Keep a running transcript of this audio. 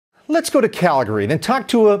Let's go to Calgary and then talk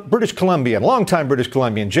to a British Columbian, longtime British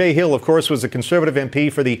Columbian. Jay Hill, of course, was the Conservative MP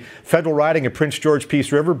for the federal riding of Prince George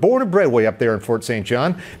Peace River, born and bred way up there in Fort St.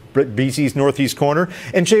 John, BC's northeast corner.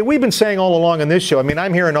 And Jay, we've been saying all along on this show, I mean,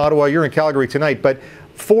 I'm here in Ottawa, you're in Calgary tonight, but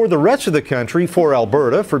for the rest of the country, for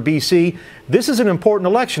Alberta, for BC, this is an important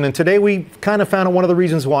election. And today we kind of found out one of the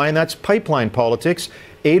reasons why, and that's pipeline politics.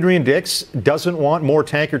 Adrian Dix doesn't want more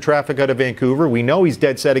tanker traffic out of Vancouver. We know he's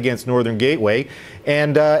dead set against Northern Gateway.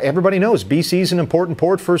 And everybody knows BC's an important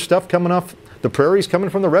port for stuff coming off the prairies,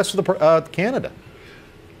 coming from the rest of the Canada.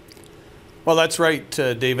 Well, that's right,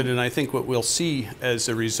 David, and I think what we'll see as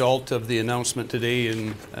a result of the announcement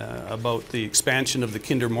today about the expansion of the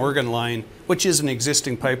Kinder Morgan line, which is an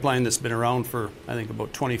existing pipeline that's been around for, I think,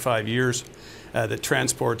 about 25 years, that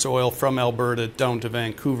transports oil from Alberta down to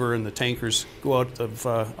Vancouver, and the tankers go out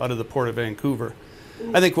of the port of Vancouver.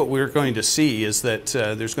 I think what we're going to see is that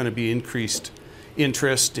there's going to be increased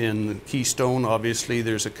interest in Keystone. Obviously,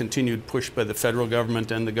 there's a continued push by the federal government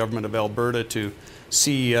and the government of Alberta to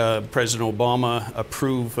see President Obama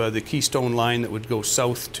approve the Keystone line that would go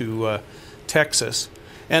south to Texas,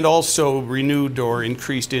 and also renewed or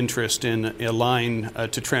increased interest in a line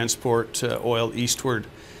to transport oil eastward.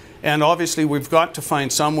 And obviously, we've got to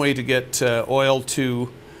find some way to get oil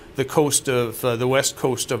to the coast of the west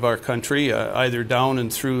coast of our country, either down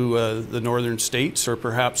and through the northern states or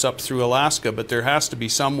perhaps up through Alaska. But there has to be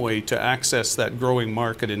some way to access that growing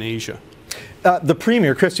market in Asia. The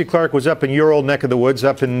Premier, Christy Clark, was up in your old neck of the woods,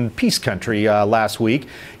 up in Peace Country last week.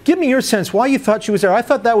 Give me your sense why you thought she was there. I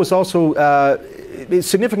thought that was also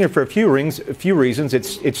significant for a few reasons.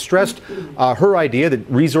 It stressed her idea that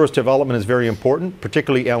resource development is very important,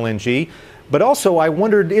 particularly LNG. But also, I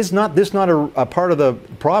wondered, is this not a part of the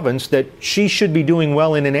province that she should be doing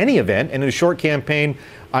well in any event? And in a short campaign,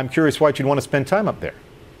 I'm curious why she'd want to spend time up there.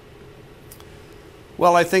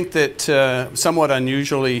 Well, I think that somewhat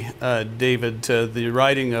unusually, David, the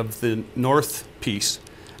riding of the North Piece,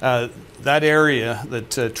 that area,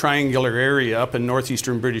 that triangular area up in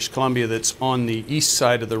northeastern British Columbia that's on the east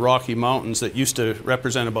side of the Rocky Mountains that used to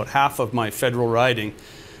represent about half of my federal riding,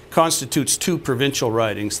 constitutes two provincial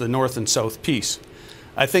ridings, the North and South Piece.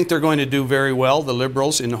 I think they're going to do very well, the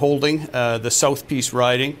Liberals, in holding the South Piece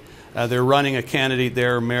riding. They're running a candidate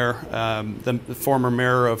there, the former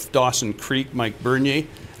mayor of Dawson Creek, Mike Bernier.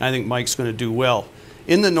 I think Mike's going to do well.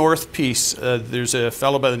 In the North Piece, there's a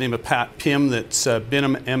fellow by the name of Pat Pym that's been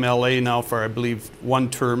an MLA now for, I believe, one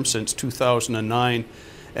term since 2009.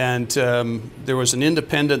 And there was an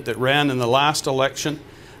independent that ran in the last election,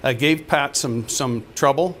 gave Pat some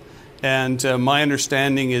trouble. And my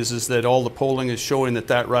understanding is that all the polling is showing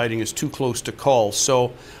that riding is too close to call.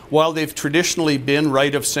 So while they've traditionally been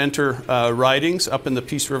right-of-center ridings up in the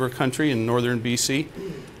Peace River country in northern BC,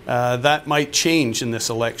 that might change in this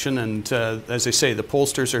election. And as I say, the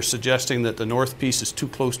pollsters are suggesting that the North Piece is too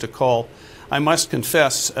close to call. I must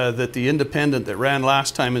confess that the independent that ran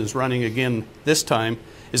last time and is running again this time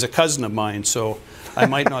is a cousin of mine. So I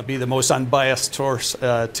might not be the most unbiased source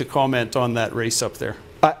to comment on that race up there.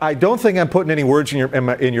 I don't think I'm putting any words in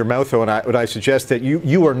your mouth, though, when I suggest that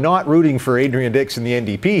you are not rooting for Adrian Dix and the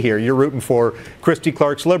NDP here. You're rooting for Christy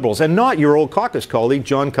Clark's Liberals, and not your old caucus colleague,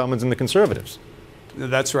 John Cummins and the Conservatives.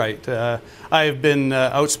 That's right. I have been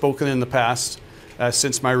outspoken in the past,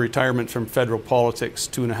 since my retirement from federal politics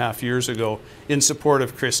 2.5 years ago, in support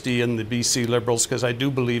of Christy and the BC Liberals, because I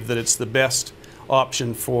do believe that it's the best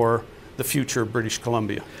option for the future of British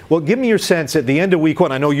Columbia. Well, give me your sense at the end of week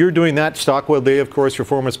one. I know you're doing that. Stockwell Day, of course, your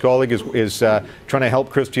former colleague, is trying to help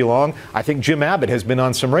Christy along. I think Jim Abbott has been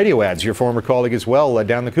on some radio ads, your former colleague as well,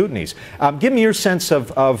 down the Kootenays. Give me your sense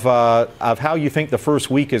of how you think the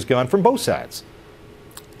first week has gone from both sides.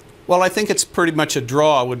 Well, I think it's pretty much a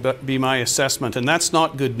draw would be my assessment, and that's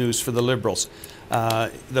not good news for the Liberals.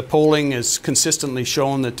 The polling has consistently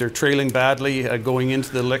shown that they're trailing badly going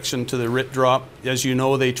into the election to the writ drop. As you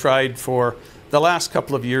know, they tried for the last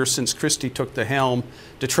couple of years since Christy took the helm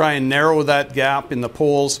to try and narrow that gap in the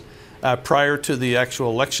polls prior to the actual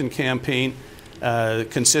election campaign.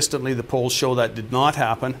 Consistently, the polls show that did not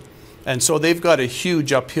happen. And so they've got a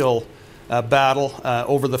huge uphill battle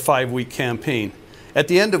over the 5-week campaign. At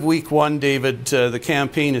the end of week one, David, the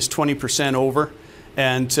campaign is 20% over.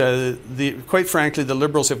 And quite frankly, the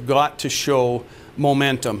Liberals have got to show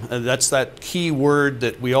momentum. That's that key word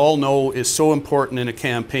that we all know is so important in a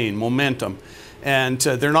campaign, momentum. And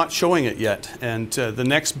they're not showing it yet. And the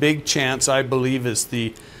next big chance, I believe, is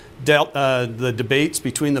the debates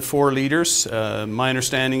between the four leaders. My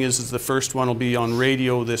understanding is the first one will be on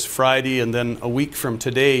radio this Friday, and then a week from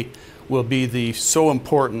today will be the so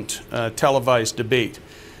important televised debate.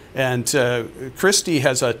 And Christie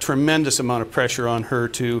has a tremendous amount of pressure on her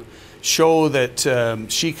to show that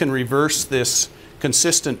she can reverse this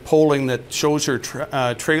consistent polling that shows her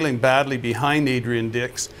trailing badly behind Adrian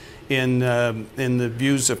Dix in the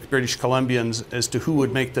views of British Columbians as to who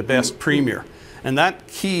would make the best premier. And that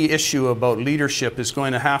key issue about leadership is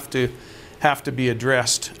going to have to be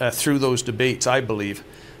addressed through those debates, I believe.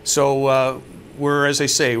 So we're, as I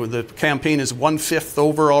say, the campaign is 1/5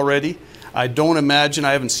 over already. I don't imagine,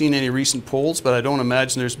 I haven't seen any recent polls, but I don't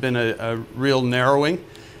imagine there's been a real narrowing.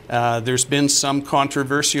 There's been some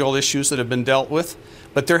controversial issues that have been dealt with,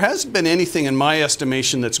 but there hasn't been anything, in my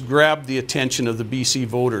estimation, that's grabbed the attention of the BC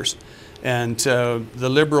voters. And the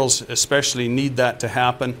Liberals especially need that to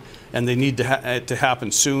happen, and they need it to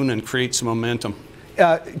happen soon and create some momentum.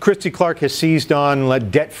 Christy Clark has seized on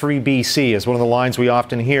debt-free BC as one of the lines we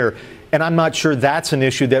often hear. And I'm not sure that's an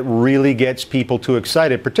issue that really gets people too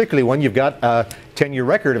excited, particularly when you've got a 10-year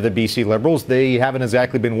record of the BC Liberals. They haven't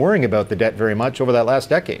exactly been worrying about the debt very much over that last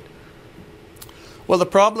decade. Well, the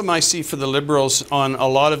problem I see for the Liberals on a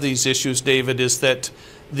lot of these issues, David, is that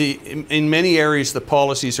in many areas the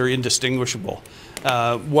policies are indistinguishable.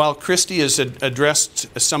 While Christie has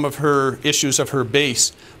addressed some of her issues of her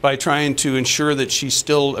base by trying to ensure that she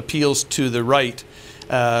still appeals to the right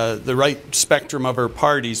spectrum of her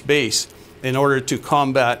party's base in order to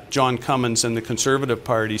combat John Cummins and the Conservative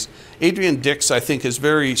parties, Adrian Dix, I think, has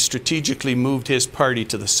very strategically moved his party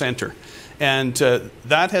to the centre. And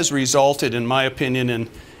that has resulted, in my opinion,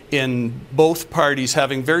 in both parties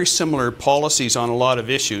having very similar policies on a lot of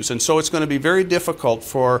issues. And so it's going to be very difficult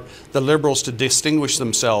for the Liberals to distinguish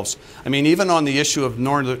themselves. I mean, even on the issue of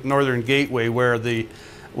Northern Gateway, where the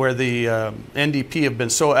NDP have been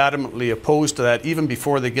so adamantly opposed to that, even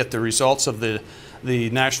before they get the results of the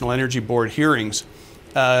National Energy Board hearings,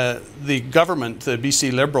 the government, the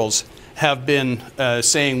BC Liberals, have been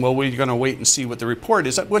saying, well, we're going to wait and see what the report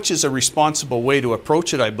is, which is a responsible way to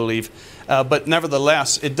approach it, I believe. But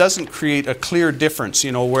nevertheless, it doesn't create a clear difference,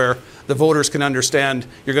 you know, where the voters can understand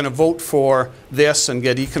you're going to vote for this and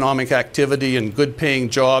get economic activity and good paying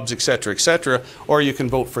jobs, et cetera, or you can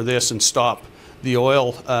vote for this and stop the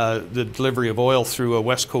oil, the delivery of oil through a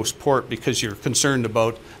West Coast port because you're concerned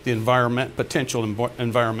about the potential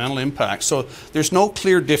environmental impact. So there's no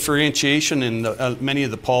clear differentiation in many of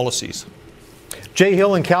the policies. Jay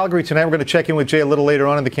Hill in Calgary tonight. We're going to check in with Jay a little later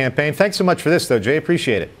on in the campaign. Thanks so much for this, though, Jay.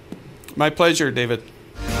 Appreciate it. My pleasure, David.